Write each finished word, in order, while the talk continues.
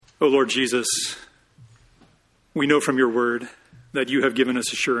O Lord Jesus, we know from your word that you have given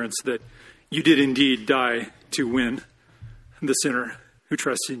us assurance that you did indeed die to win the sinner who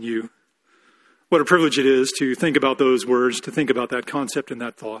trusts in you. What a privilege it is to think about those words, to think about that concept and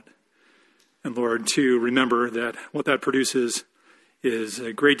that thought. And Lord, to remember that what that produces is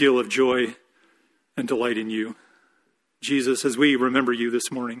a great deal of joy and delight in you. Jesus, as we remember you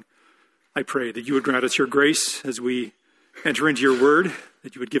this morning, I pray that you would grant us your grace as we enter into your word,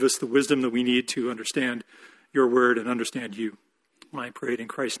 that you would give us the wisdom that we need to understand your word and understand you. I pray it in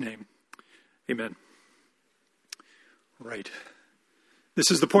Christ's name. Amen. Right. This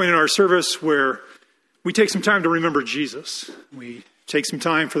is the point in our service where we take some time to remember Jesus. We take some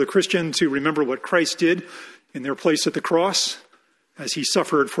time for the Christian to remember what Christ did in their place at the cross as he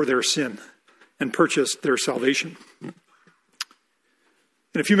suffered for their sin and purchased their salvation.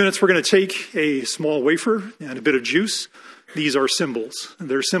 In a few minutes, we're going to take a small wafer and a bit of juice. These are symbols.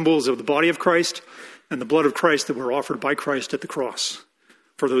 They're symbols of the body of Christ and the blood of Christ that were offered by Christ at the cross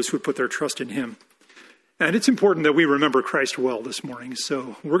for those who would put their trust in him. And it's important that we remember Christ well this morning.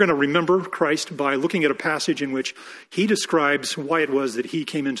 So we're going to remember Christ by looking at a passage in which he describes why it was that he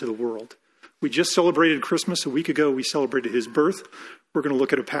came into the world. We just celebrated Christmas a week ago. We celebrated his birth. We're going to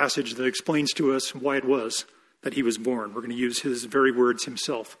look at a passage that explains to us why it was that he was born. We're going to use his very words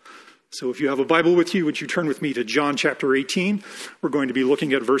himself. So if you have a Bible with you, would you turn with me to John chapter 18? We're going to be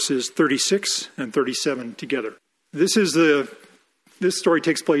looking at verses 36 and 37 together. This story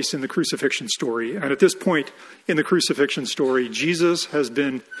takes place in the crucifixion story. And at this point in the crucifixion story, Jesus has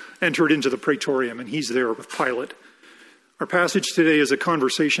been entered into the praetorium and he's there with Pilate. Our passage today is a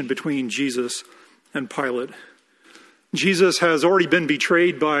conversation between Jesus and Pilate. Jesus has already been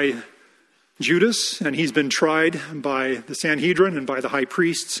betrayed by Judas, and he's been tried by the Sanhedrin and by the high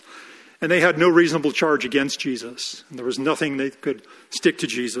priests, and they had no reasonable charge against Jesus. And there was nothing they could stick to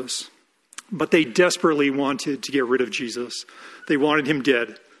Jesus. But they desperately wanted to get rid of Jesus. They wanted him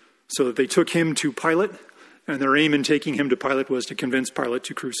dead, so that they took him to Pilate, and their aim in taking him to Pilate was to convince Pilate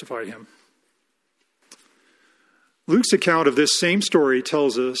to crucify him. Luke's account of this same story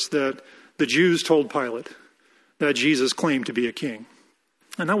tells us that the Jews told Pilate that Jesus claimed to be a king.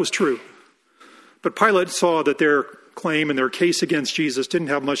 And that was true. But Pilate saw that their claim and their case against Jesus didn't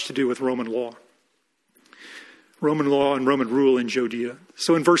have much to do with Roman law and Roman rule in Judea.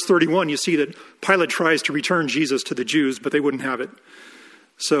 So in verse 31, you see that Pilate tries to return Jesus to the Jews, but they wouldn't have it.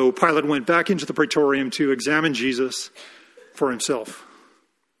 So Pilate went back into the praetorium to examine Jesus for himself.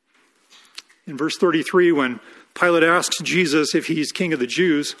 In verse 33, when Pilate asks Jesus if he's king of the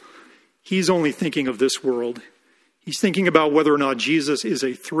Jews, he's only thinking of this world. He's thinking about whether or not Jesus is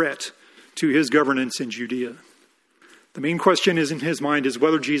a threat to his governance in Judea. The main question is in his mind is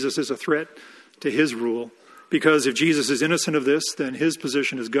whether Jesus is a threat to his rule, because if Jesus is innocent of this, then his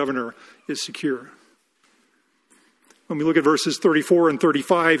position as governor is secure. When we look at verses 34 and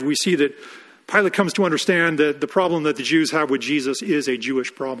 35, we see that Pilate comes to understand that the problem that the Jews have with Jesus is a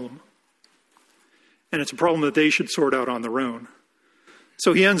Jewish problem. And it's a problem that they should sort out on their own.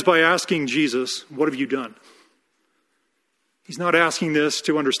 So he ends by asking Jesus, "What have you done?" He's not asking this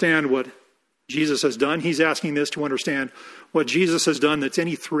to understand what Jesus has done. He's asking this to understand what Jesus has done that's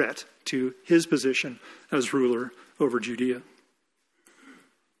any threat to his position as ruler over Judea.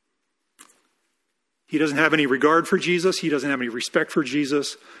 He doesn't have any regard for Jesus. He doesn't have any respect for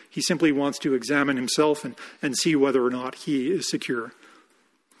Jesus. He simply wants to examine himself and see whether or not he is secure.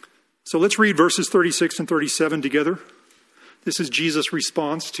 So let's read verses 36 and 37 together. This is Jesus'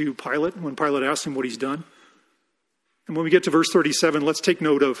 response to Pilate when Pilate asks him what he's done. And when we get to verse 37, let's take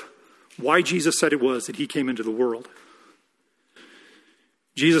note of why Jesus said it was that he came into the world.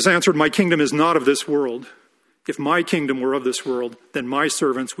 Jesus answered, "My kingdom is not of this world. If my kingdom were of this world, then my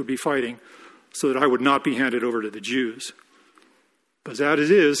servants would be fighting so that I would not be handed over to the Jews. But as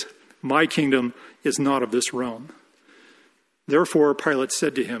it is, my kingdom is not of this realm." Therefore, Pilate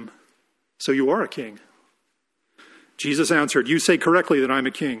said to him, "So you are a king?" Jesus answered, "You say correctly that I'm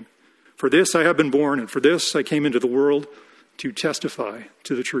a king. For this I have been born, and for this I came into the world, to testify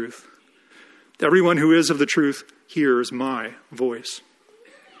to the truth. Everyone who is of the truth hears my voice."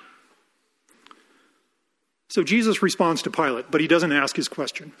 So Jesus responds to Pilate, but he doesn't ask his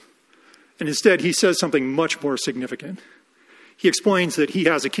question. And instead, he says something much more significant. He explains that he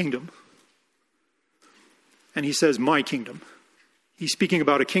has a kingdom. And he says, "My kingdom." He's speaking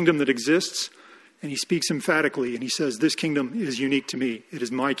about a kingdom that exists, and he speaks emphatically, and he says, "This kingdom is unique to me. It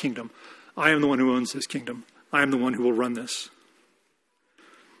is my kingdom. I am the one who owns this kingdom. I am the one who will run this."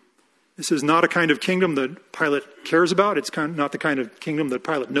 This is not a kind of kingdom that Pilate cares about. It's not the kind of kingdom that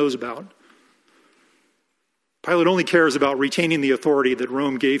Pilate knows about. Pilate only cares about retaining the authority that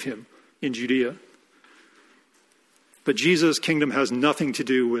Rome gave him in Judea. But Jesus' kingdom has nothing to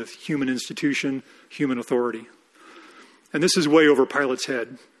do with human institution, human authority. And this is way over Pilate's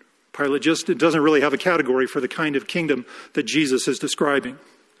head. Pilate just doesn't really have a category for the kind of kingdom that Jesus is describing.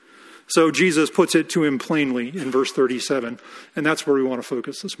 So Jesus puts it to him plainly in verse 37, and that's where we want to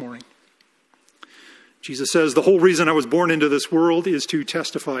focus this morning. Jesus says, the whole reason I was born into this world is to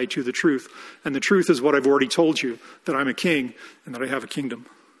testify to the truth. And the truth is what I've already told you, that I'm a king and that I have a kingdom.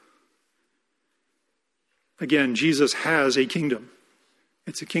 Again, Jesus has a kingdom.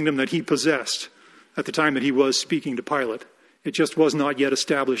 It's a kingdom that he possessed at the time that he was speaking to Pilate. It just was not yet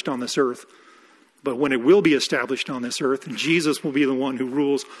established on this earth. But when it will be established on this earth, Jesus will be the one who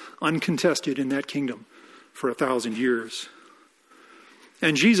rules uncontested in that kingdom for 1,000 years.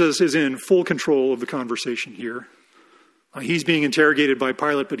 And Jesus is in full control of the conversation here. He's being interrogated by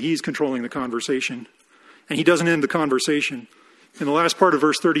Pilate, but he's controlling the conversation. And he doesn't end the conversation. In the last part of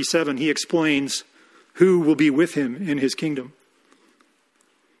verse 37, he explains who will be with him in his kingdom.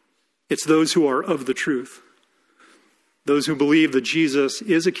 It's those who are of the truth. Those who believe that Jesus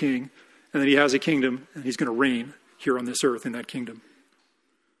is a king and that he has a kingdom and he's going to reign here on this earth in that kingdom.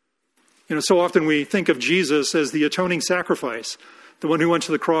 So often we think of Jesus as the atoning sacrifice, the one who went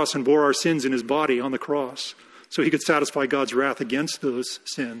to the cross and bore our sins in his body on the cross so he could satisfy God's wrath against those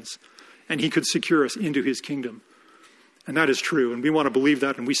sins and he could secure us into his kingdom. And that is true, and we want to believe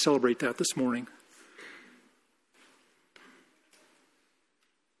that, and we celebrate that this morning.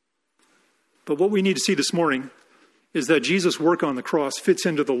 But what we need to see this morning is that Jesus' work on the cross fits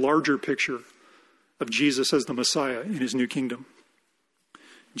into the larger picture of Jesus as the Messiah in his new kingdom.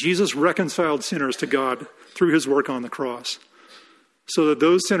 Jesus reconciled sinners to God through his work on the cross so that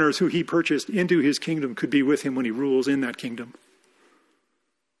those sinners who he purchased into his kingdom could be with him when he rules in that kingdom.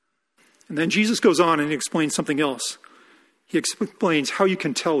 And then Jesus goes on and he explains something else. He explains how you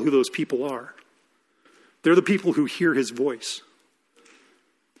can tell who those people are. They're the people who hear his voice.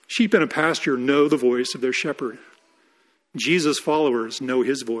 Sheep in a pasture know the voice of their shepherd. Jesus' followers know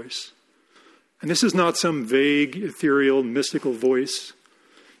his voice. And this is not some vague, ethereal, mystical voice.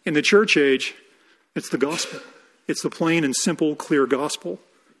 In the church age, it's the gospel. It's the plain and simple, clear gospel.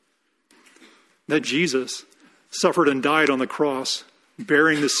 That Jesus suffered and died on the cross,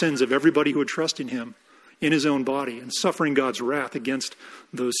 bearing the sins of everybody who would trust in him in his own body and suffering God's wrath against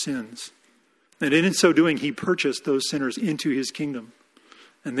those sins. And in so doing, he purchased those sinners into his kingdom.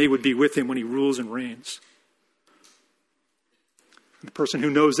 And they would be with him when he rules and reigns. The person who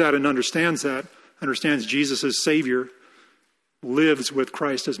knows that and understands Jesus as Savior, lives with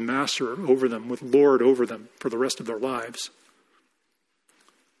Christ as master over them, with Lord over them for the rest of their lives.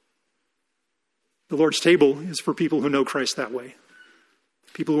 The Lord's table is for people who know Christ that way.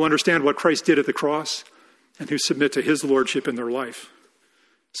 People who understand what Christ did at the cross and who submit to his lordship in their life.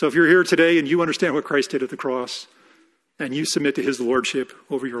 So if you're here today and you understand what Christ did at the cross and you submit to his lordship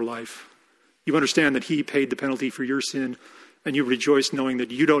over your life, you understand that he paid the penalty for your sin, and you rejoice knowing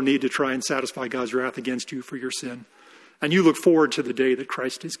that you don't need to try and satisfy God's wrath against you for your sin, and you look forward to the day that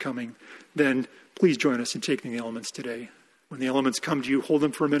Christ is coming, then please join us in taking the elements today. When the elements come to you, hold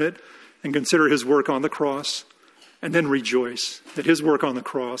them for a minute and consider his work on the cross, and then rejoice that his work on the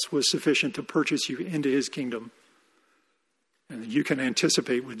cross was sufficient to purchase you into his kingdom, and that you can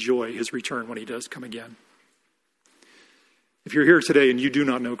anticipate with joy his return when he does come again. If you're here today and you do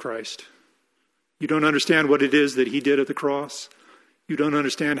not know Christ, you don't understand what it is that he did at the cross, you don't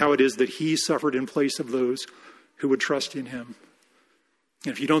understand how it is that he suffered in place of those who would trust in him.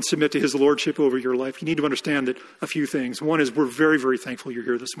 And if you don't submit to his lordship over your life, you need to understand that a few things. One is we're very, very thankful you're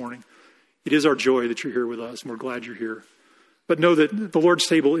here this morning. It is our joy that you're here with us, and we're glad you're here. But know that the Lord's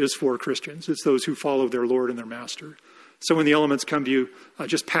table is for Christians. It's those who follow their Lord and their master. So when the elements come to you,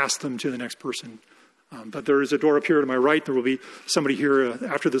 just pass them to the next person. But there is a door up here to my right. There will be somebody here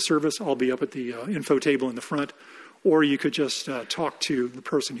after the service. I'll be up at the info table in the front. Or you could just talk to the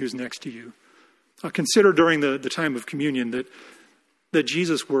person who's next to you. Consider during the time of communion that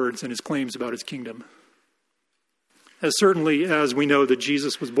Jesus' words and his claims about his kingdom. As certainly as we know that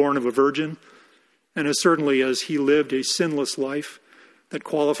Jesus was born of a virgin, and as certainly as he lived a sinless life that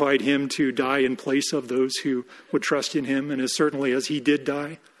qualified him to die in place of those who would trust in him, and as certainly as he did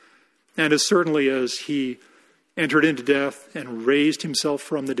die, and as certainly as he entered into death and raised himself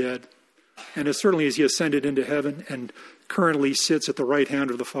from the dead, and as certainly as he ascended into heaven and currently sits at the right hand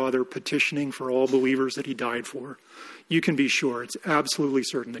of the Father petitioning for all believers that he died for, you can be sure, it's absolutely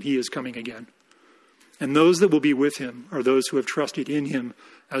certain that he is coming again. And those that will be with him are those who have trusted in him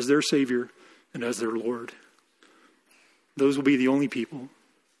as their Savior and as their Lord. Those will be the only people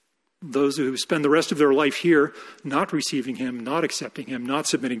Those who spend the rest of their life here not receiving him, not accepting him, not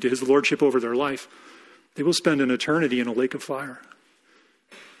submitting to his lordship over their life, they will spend an eternity in a lake of fire.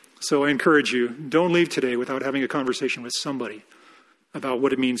 So I encourage you, don't leave today without having a conversation with somebody about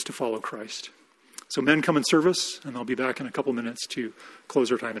what it means to follow Christ. So men, come and serve us, and I'll be back in a couple minutes to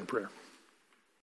close our time in prayer.